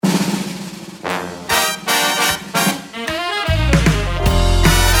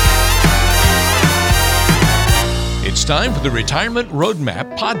time for the Retirement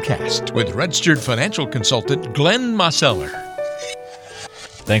Roadmap podcast with registered financial consultant Glenn Mosseller.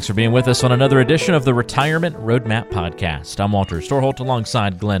 Thanks for being with us on another edition of the Retirement Roadmap podcast. I'm Walter Storholt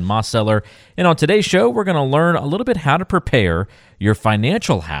alongside Glenn Mosseller, and on today's show, we're going to learn a little bit how to prepare your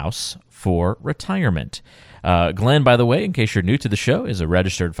financial house for retirement. Glenn, by the way, in case you're new to the show, is a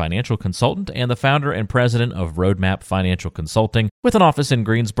registered financial consultant and the founder and president of Roadmap Financial Consulting with an office in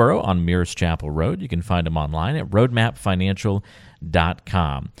Greensboro on Mears Chapel Road. You can find him online at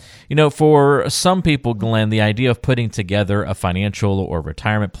roadmapfinancial.com. You know, for some people, Glenn, the idea of putting together a financial or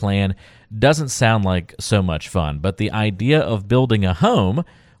retirement plan doesn't sound like so much fun, but the idea of building a home,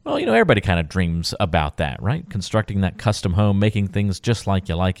 well, you know, everybody kind of dreams about that, right? Constructing that custom home, making things just like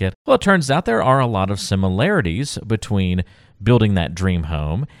you like it. Well, it turns out there are a lot of similarities between building that dream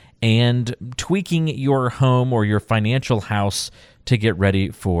home and tweaking your home or your financial house to get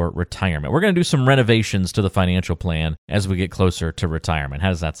ready for retirement. We're going to do some renovations to the financial plan as we get closer to retirement. How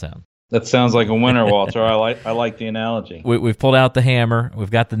does that sound? That sounds like a winner, Walter. I like the analogy. We've pulled out the hammer. We've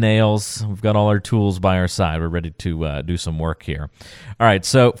got the nails. We've got all our tools by our side. We're ready to do some work here. All right,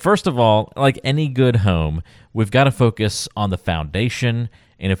 so first of all, like any good home, we've got to focus on the foundation,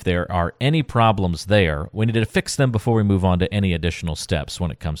 and if there are any problems there, we need to fix them before we move on to any additional steps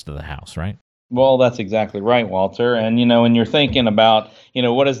when it comes to the house, right? Well, that's exactly right, Walter. And, you know, when you're thinking about, you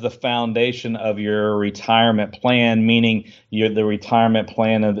know, what is the foundation of your retirement plan, meaning the retirement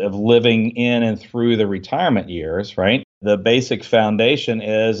plan of living in and through the retirement years, right? The basic foundation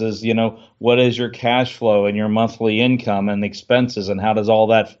is, you know, what is your cash flow and your monthly income and expenses, and how does all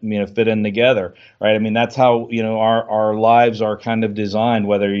that, you know, fit in together, right? I mean, that's how, you know, our lives are kind of designed,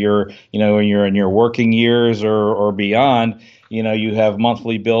 whether you're, you know, when you're in your working years or beyond. You know, you have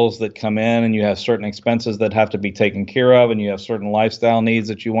monthly bills that come in, and you have certain expenses that have to be taken care of, and you have certain lifestyle needs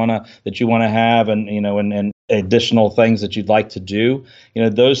that you wanna have, and you know, and additional things that you'd like to do. You know,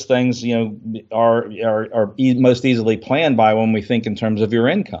 those things, you know, are most easily planned by when we think in terms of your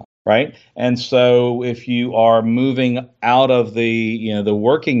income, right? And so if you are moving out of the, you know, the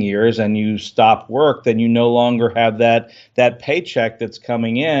working years and you stop work, then you no longer have that paycheck that's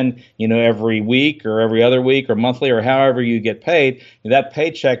coming in, you know, every week or every other week or monthly or however you get paid. That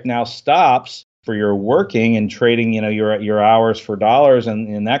paycheck now stops for your working and trading, you know, your hours for dollars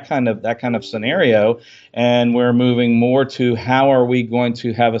and that kind of scenario. And we're moving more to how are we going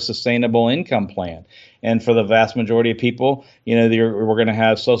to have a sustainable income plan? And for the vast majority of people, you know, we're going to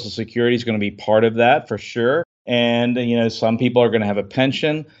have Social Security is going to be part of that for sure. And, you know, some people are going to have a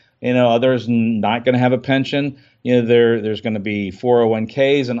pension, you know, others not going to have a pension. You know, there's going to be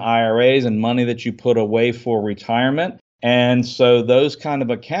 401ks and IRAs and money that you put away for retirement. And so those kind of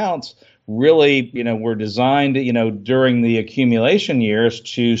accounts really, you know, were designed, you know, during the accumulation years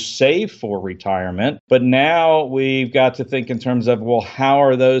to save for retirement. But now we've got to think in terms of, well, how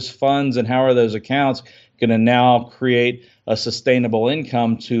are those funds and how are those accounts going to now create a sustainable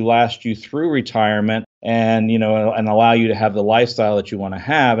income to last you through retirement and, you know, and allow you to have the lifestyle that you want to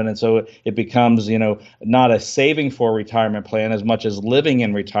have. And so it becomes, you know, not a saving for a retirement plan as much as living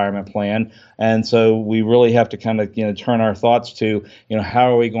in retirement plan. And so we really have to kind of, you know, turn our thoughts to, you know,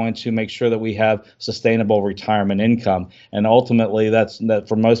 how are we going to make sure that we have sustainable retirement income? And ultimately that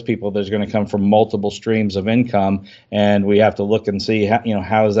for most people, there's going to come from multiple streams of income. And we have to look and see, how, you know,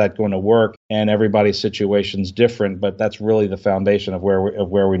 how is that going to work? And everybody's situation's different, but that's really the foundation of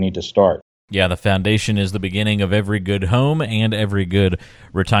where we need to start. Yeah, the foundation is the beginning of every good home and every good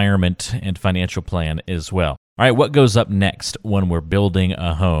retirement and financial plan as well. All right, what goes up next when we're building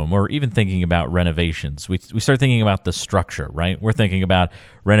a home or even thinking about renovations? We start thinking about the structure, right? We're thinking about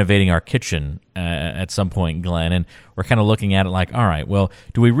renovating our kitchen at some point, Glenn, and we're kind of looking at it like, all right, well,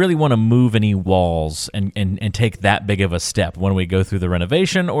 do we really want to move any walls and take that big of a step when we go through the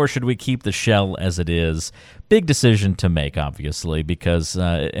renovation, or should we keep the shell as it is? Big decision to make, obviously, because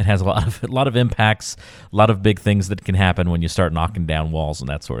it has a lot of impacts, a lot of big things that can happen when you start knocking down walls and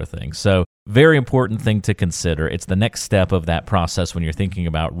that sort of thing. So very important thing to consider. It's the next step of that process when you're thinking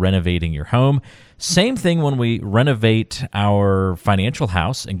about renovating your home. Same thing when we renovate our financial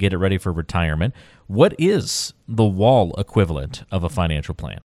house and get it ready for retirement. What is the wall equivalent of a financial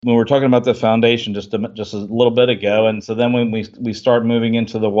plan? When we're talking about the foundation just a little bit ago, and so then when we start moving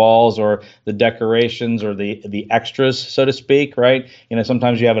into the walls or the decorations or the extras, so to speak, right? You know,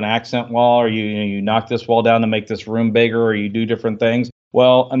 sometimes you have an accent wall, or you knock this wall down to make this room bigger, or you do different things.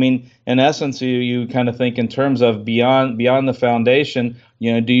 Well, I mean, in essence, you kind of think in terms of beyond the foundation.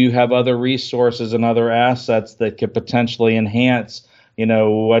 You know, do you have other resources and other assets that could potentially enhance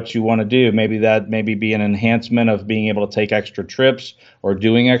what you want to do. Maybe that be an enhancement of being able to take extra trips or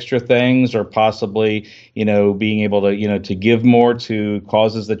doing extra things, or possibly, being able to, to give more to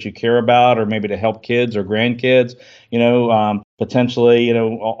causes that you care about, or maybe to help kids or grandkids, potentially,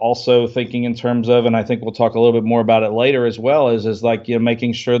 also thinking in terms of, and I think we'll talk a little bit more about it later as well, is like,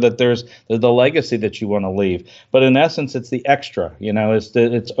 making sure that there's the legacy that you want to leave. But in essence, it's the extra,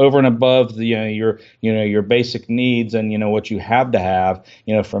 it's over and above the, your basic needs and, what you have to have,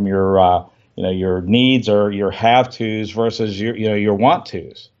 from your needs or your have tos versus your want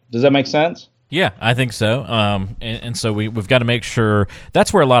tos. Does that make sense? Yeah, I think so. And so we've got to make sure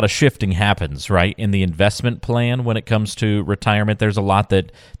that's where a lot of shifting happens, right? In the investment plan when it comes to retirement, there's a lot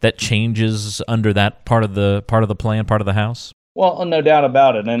that changes under that part of the plan, part of the house. Well, no doubt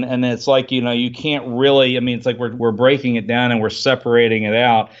about it. And it's like, you can't really, it's like we're breaking it down and we're separating it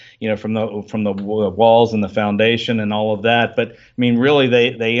out, from the walls and the foundation and all of that. But really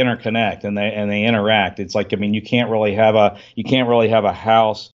they interconnect and they interact. It's like, you can't really have a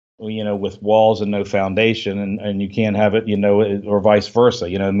house, with walls and no foundation, and you can't have it, or vice versa.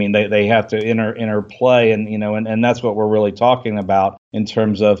 They have to interplay, and that's what we're really talking about in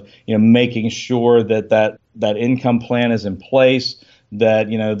terms of, making sure that income plan is in place,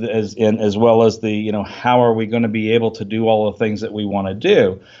 that, as well as the, how are we going to be able to do all the things that we want to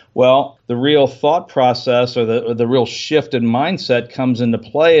do? Well, the real thought process or the real shift in mindset comes into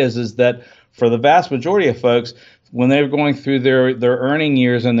play is that for the vast majority of folks, when they're going through their earning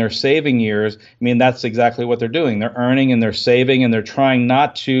years and their saving years, that's exactly what they're doing. They're earning and they're saving, and they're trying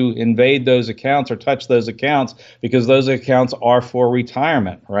not to invade those accounts or touch those accounts, because those accounts are for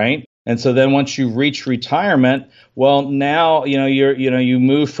retirement, right? And so then once you reach retirement, well, now, you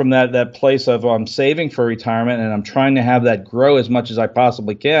move from that place of I'm saving for retirement and I'm trying to have that grow as much as I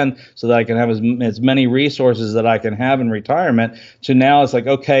possibly can so that I can have as many resources that I can have in retirement, to now it's like,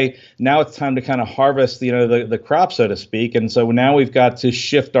 okay, now it's time to kind of harvest, the crop, so to speak. And so now we've got to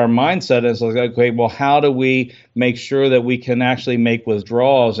shift our mindset. And it's like, okay, well, how do we make sure that we can actually make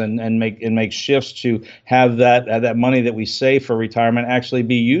withdrawals and make shifts to have that money that we save for retirement actually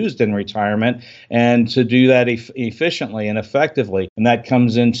be used in retirement, and to do that efficiently and effectively. And that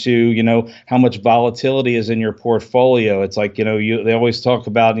comes into, how much volatility is in your portfolio. It's like, they always talk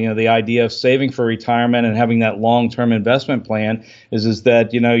about, the idea of saving for retirement and having that long-term investment plan is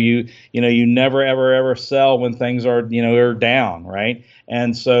that, you never, ever sell when things are, are down, right?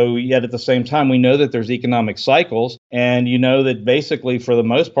 And so yet at the same time, we know that there's economic cycles, and that basically for the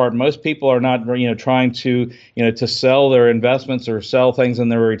most part, most people are not, trying to, to sell their investments or sell things in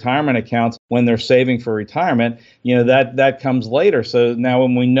their retirement accounts when they're saving for retirement. That comes later. So now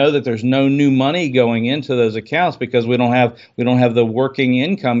when we know that there's no new money going into those accounts because we don't have the working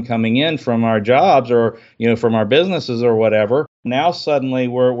income coming in from our jobs or, from our businesses or whatever, now suddenly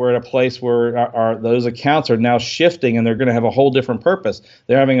we're at a place where those accounts are now shifting, and they're going to have a whole different purpose.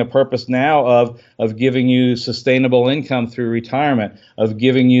 They're having a purpose now of giving you sustainable income through retirement, of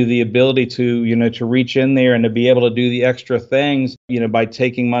giving you the ability to, to reach in there and to be able to do the extra things, by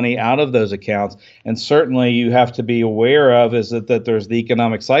taking money out of those accounts. And certainly you have to be aware of is that there's the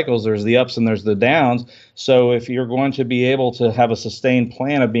economic cycles, there's the ups and there's the downs. So if you're going to be able to have a sustained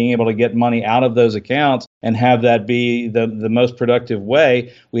plan of being able to get money out of those accounts and have that be the most productive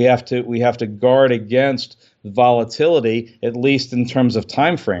way, we have to guard against volatility, at least in terms of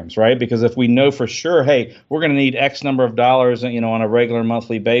time frames, right? Because if we know for sure, hey, we're going to need X number of dollars, on a regular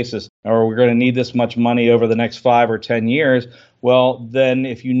monthly basis, or we're going to need this much money over the next 5 or 10 years, well, then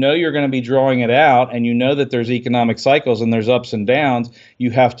if you're going to be drawing it out, and that there's economic cycles and there's ups and downs,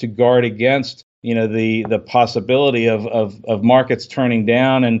 you have to guard against the possibility of markets turning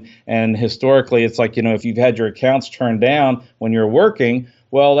down, and historically it's like, if you've had your accounts turned down when you're working,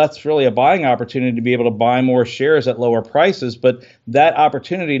 well, that's really a buying opportunity to be able to buy more shares at lower prices. But that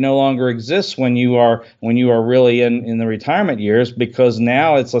opportunity no longer exists when you are really in the retirement years, because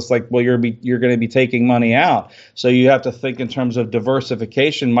now it's just like, well, you're going to be taking money out. So you have to think in terms of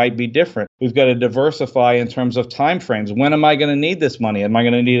diversification might be different. We've got to diversify in terms of time frames. When am I going to need this money? Am I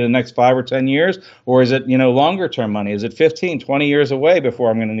going to need it in the next 5 or 10 years? Or is it, longer term money? Is it 15, 20 years away before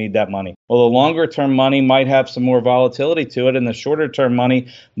I'm going to need that money? Well, the longer term money might have some more volatility to it, and the shorter term money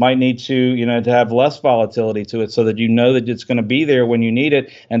might need to, to have less volatility to it, so that that it's going to be there when you need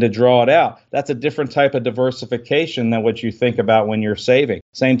it and to draw it out. That's a different type of diversification than what you think about when you're saving.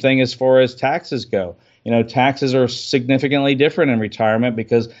 Same thing as far as taxes go. Taxes are significantly different in retirement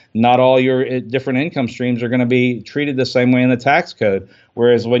because not all your different income streams are going to be treated the same way in the tax code.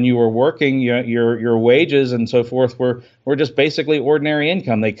 Whereas when you were working, your wages and so forth were just basically ordinary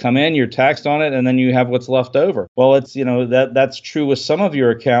income. They come in, you're taxed on it, and then you have what's left over. Well, it's that's true with some of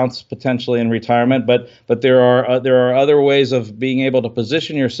your accounts potentially in retirement, but there are other ways of being able to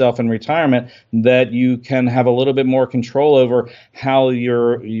position yourself in retirement that you can have a little bit more control over how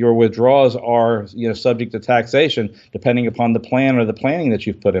your withdrawals are subject to taxation depending upon the plan or the planning that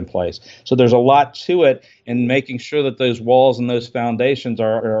you've put in place. So there's a lot to it in making sure that those walls and those foundations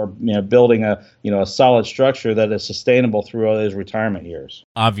are building a solid structure that is sustainable through all those retirement years.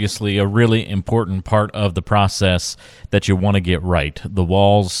 Obviously, a really important part of the process that you want to get right: the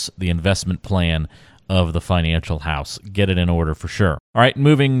walls, the investment plan of the financial house. Get it in order for sure. All right,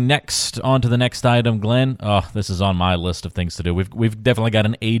 moving next on to the next item, Glenn. Oh, this is on my list of things to do. We've definitely got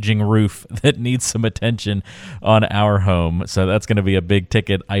an aging roof that needs some attention on our home, so that's going to be a big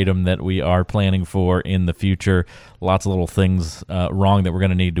ticket item that we are planning for in the future. Lots of little things wrong that we're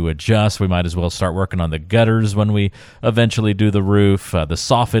going to need to adjust. We might as well start working on the gutters when we eventually do the roof. The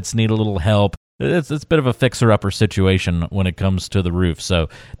soffits need a little help. It's a bit of a fixer-upper situation when it comes to the roof. So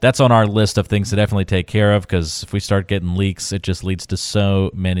that's on our list of things to definitely take care of, because if we start getting leaks, it just leads to so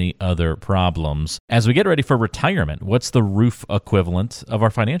many other problems. As we get ready for retirement, what's the roof equivalent of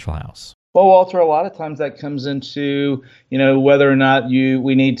our financial house? Well, Walter, a lot of times that comes into, whether or not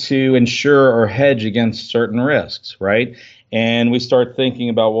we need to insure or hedge against certain risks, right? And we start thinking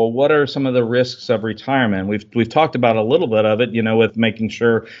about, well, what are some of the risks of retirement? We've talked about a little bit of it, with making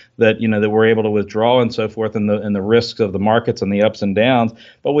sure that that we're able to withdraw and so forth, and the risks of the markets and the ups and downs.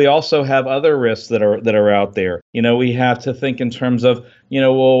 But we also have other risks that are out there. We have to think in terms of,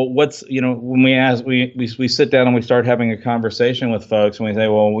 well, what's when we sit down and we start having a conversation with folks and we say,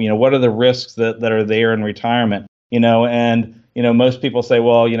 well, what are the risks that are there in retirement? And most people say,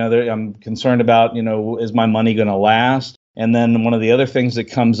 well, I'm concerned about, is my money going to last? And then one of the other things that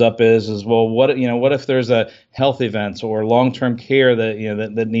comes up is well, what if there's a health event or long-term care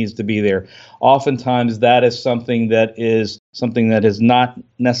that that needs to be there? Oftentimes that is something that has not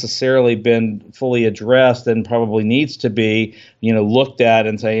necessarily been fully addressed and probably needs to be looked at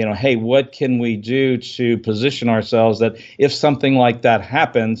and say, hey, what can we do to position ourselves that if something like that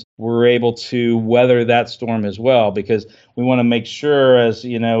happens, we're able to weather that storm as well? Because we want to make sure, as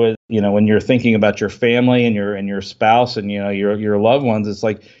when you're thinking about your family and your spouse and your loved ones, it's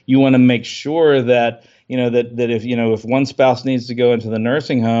like you want to make sure that that if one spouse needs to go into the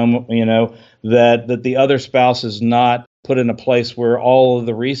nursing home, that the other spouse is not put in a place where all of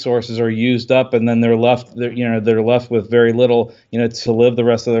the resources are used up, and then they're left with very little to live the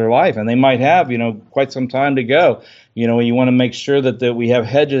rest of their life, and they might have quite some time to go. You want to make sure that we have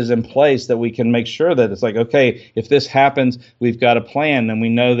hedges in place that we can make sure that it's like, okay, if this happens, we've got a plan, and we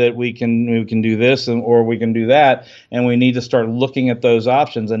know that we can do this or we can do that, and we need to start looking at those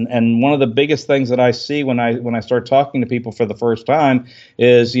options. And one of the biggest things that I see when I start talking to people for the first time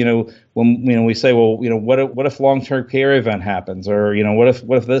is when we say, well, what if long-term care event happens, or what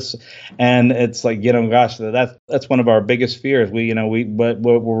if this, and it's like, gosh, that's one of our biggest fears. But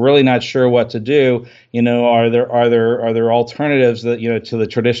we're really not sure what to do. Are there alternatives that to the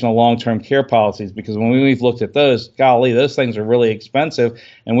traditional long-term care policies? Because when we've looked at those, golly, those things are really expensive,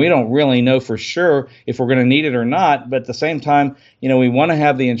 and we don't really know for sure if we're going to need it or not. But at the same time, we want to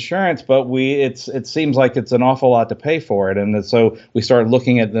have the insurance, but it seems like it's an awful lot to pay for it, and so we start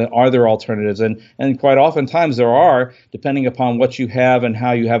looking at are there alternatives, and quite oftentimes there are, depending upon what you have and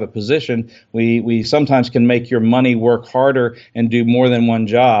how you have it positioned. We sometimes can make your money work harder and do more than one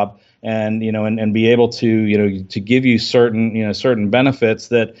job, and and be able to to give you certain benefits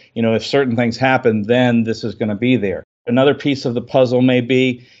that if certain things happen, then this is going to be there. Another piece of the puzzle may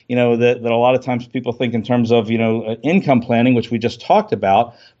be that a lot of times people think in terms of income planning, which we just talked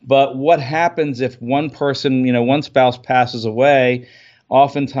about. But what happens if one person, one spouse passes away?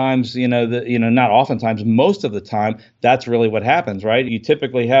 Oftentimes, not oftentimes, most of the time, that's really what happens, right? You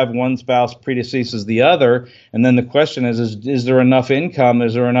typically have one spouse predeceases the other, and then the question is there enough income?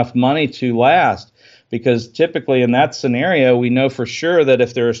 Is there enough money to last? Because typically in that scenario, we know for sure that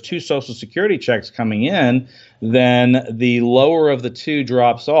if there's two Social Security checks coming in, then the lower of the two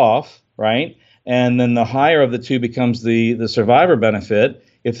drops off, right? And then the higher of the two becomes the survivor benefit.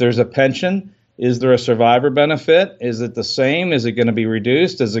 If there's a pension, is there a survivor benefit? Is it the same? Is it going to be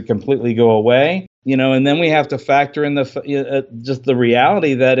reduced? Does it completely go away? And then we have to factor in just the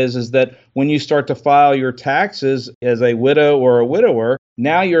reality that is that when you start to file your taxes as a widow or a widower,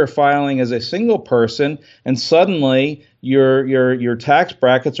 Now you're filing as a single person, and suddenly your tax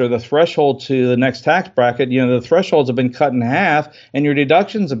brackets, or the threshold to the next tax bracket, the thresholds have been cut in half, and your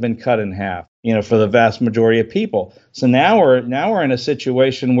deductions have been cut in half, for the vast majority of people. So now we're in a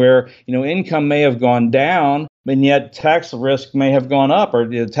situation where, income may have gone down, and yet tax risk may have gone up, or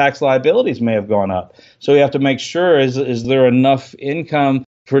tax liabilities may have gone up. So we have to make sure, is there enough income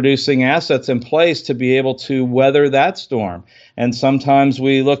producing assets in place to be able to weather that storm? And sometimes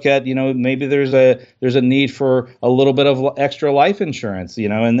we look at, maybe there's a need for a little bit of extra life insurance,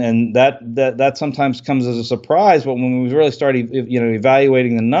 and that sometimes comes as a surprise. But when we really start,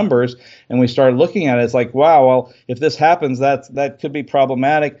 evaluating the numbers and we start looking at it, it's like, wow, well, if this happens, that could be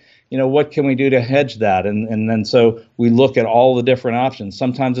problematic. What can we do to hedge that? And then so we look at all the different options.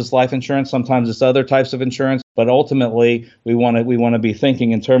 Sometimes it's life insurance, sometimes it's other types of insurance, but ultimately we want to be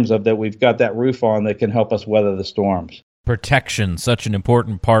thinking in terms of that we've got that roof on that can help us weather the storms. Protection, such an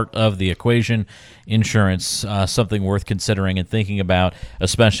important part of the equation. Insurance, something worth considering and thinking about,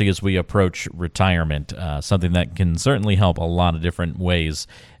 especially as we approach retirement, something that can certainly help a lot of different ways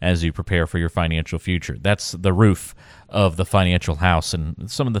as you prepare for your financial future. That's the roof of the financial house,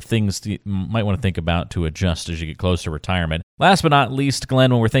 and some of the things you might want to think about to adjust as you get close to retirement. Last but not least,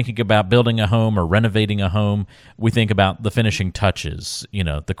 Glenn, when we're thinking about building a home or renovating a home, we think about the finishing touches,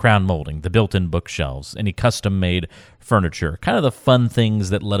 the crown molding, the built-in bookshelves, any custom-made furniture, kind of the fun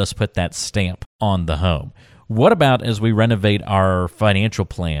things that let us put that stamp on the home. What about as we renovate our financial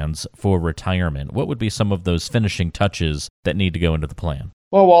plans for retirement? What would be some of those finishing touches that need to go into the plan?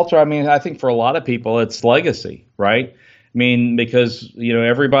 Well, Walter, I think for a lot of people, it's legacy, right? Because,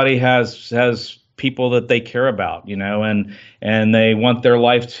 everybody has people that they care about, and they want their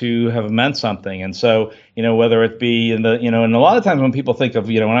life to have meant something. And so, whether it be and a lot of times when people think of,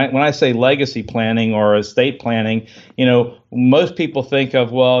 when I say legacy planning or estate planning, most people think of,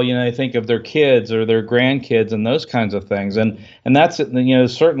 they think of their kids or their grandkids and those kinds of things. And that's,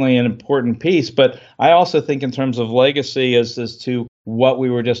 certainly an important piece. But I also think in terms of legacy as to what we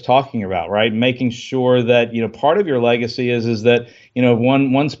were just talking about, right? Making sure that, part of your legacy is that, if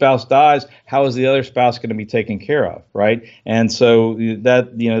one spouse dies, how is the other spouse going to be taken care of, right? And so that,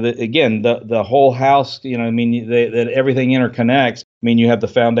 again, the whole house, that everything interconnects. You have the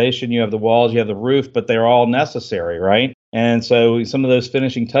foundation, you have the walls, you have the roof, but they're all necessary, right? And so some of those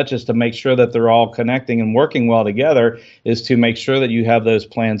finishing touches to make sure that they're all connecting and working well together is to make sure that you have those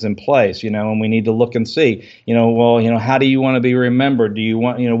plans in place, and we need to look and see, how do you want to be remembered? Do you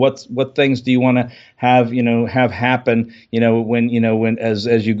want, what things do you want to have happen, when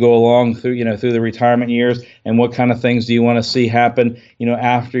as you go along through, through the retirement years, and what kind of things do you want to see happen,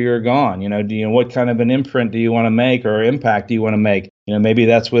 after you're gone? What kind of an imprint do you want to make or impact do you want to make? Maybe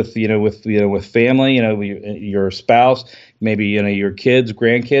that's with family, your spouse, maybe, your kids,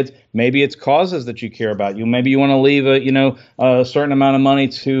 grandkids. Maybe it's causes that you care about. Maybe you want to leave a certain amount of money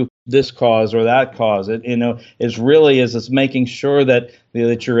to this cause or that cause. It's making sure that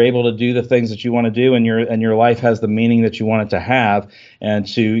that you're able to do the things that you want to do, and your life has the meaning that you want it to have, and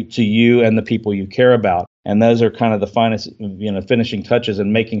to you and the people you care about. And those are kind of the finest, finishing touches,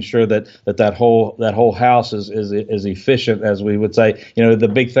 and making sure that whole house is efficient, as we would say.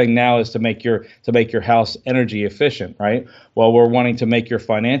 The big thing now is to make your house energy efficient, right? Well, we're wanting to make your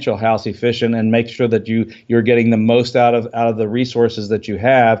financial house efficient and make sure that you're getting the most out of the resources that you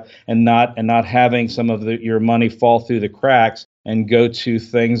have, and not having some of your money fall through the cracks and go to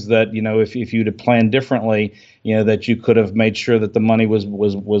things that, if you'd have planned differently, that you could have made sure that the money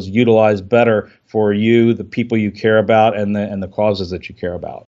was utilized better for you, the people you care about, and the causes that you care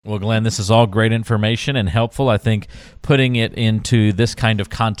about. Well, Glenn, this is all great information and helpful. I think putting it into this kind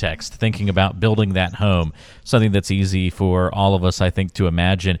of context, thinking about building that home, something that's easy for all of us, I think, to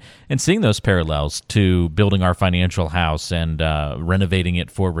imagine, and seeing those parallels to building our financial house and renovating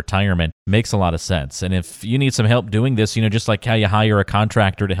it for retirement makes a lot of sense. And if you need some help doing this, just like how you hire a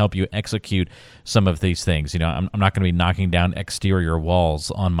contractor to help you execute some of these things, I'm not going to be knocking down exterior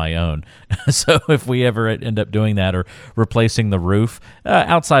walls on my own. So if we ever end up doing that or replacing the roof,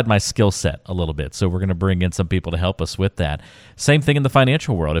 outside my skill set a little bit. So we're going to bring in some people to help us with that. Same thing in the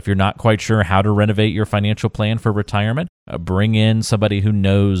financial world. If you're not quite sure how to renovate your financial plan for retirement, bring in somebody who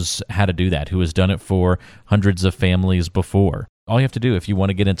knows how to do that, who has done it for hundreds of families before. All you have to do if you want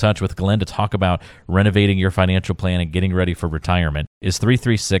to get in touch with Glenn to talk about renovating your financial plan and getting ready for retirement is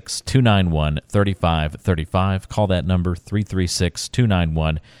 336-291-3535. Call that number,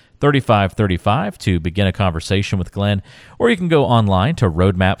 336-291-3535 to begin a conversation with Glenn, or you can go online to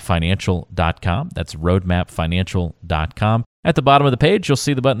roadmapfinancial.com. That's roadmapfinancial.com. At the bottom of the page, you'll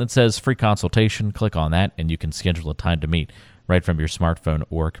see the button that says free consultation. Click on that, and you can schedule a time to meet. right from your smartphone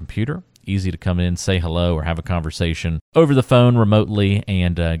or computer. Easy to come in, say hello, or have a conversation over the phone remotely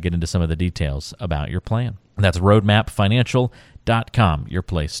and get into some of the details about your plan. That's roadmapfinancial.com, your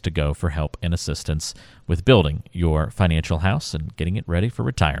place to go for help and assistance with building your financial house and getting it ready for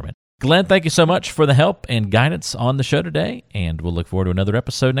retirement. Glenn, thank you so much for the help and guidance on the show today, and we'll look forward to another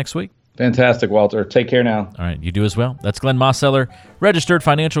episode next week. Fantastic, Walter. Take care now. All right, you do as well. That's Glenn Mosseller, registered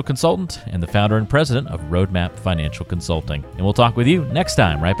financial consultant and the founder and president of Roadmap Financial Consulting. And we'll talk with you next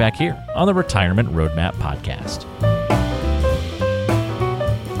time right back here on the Retirement Roadmap Podcast.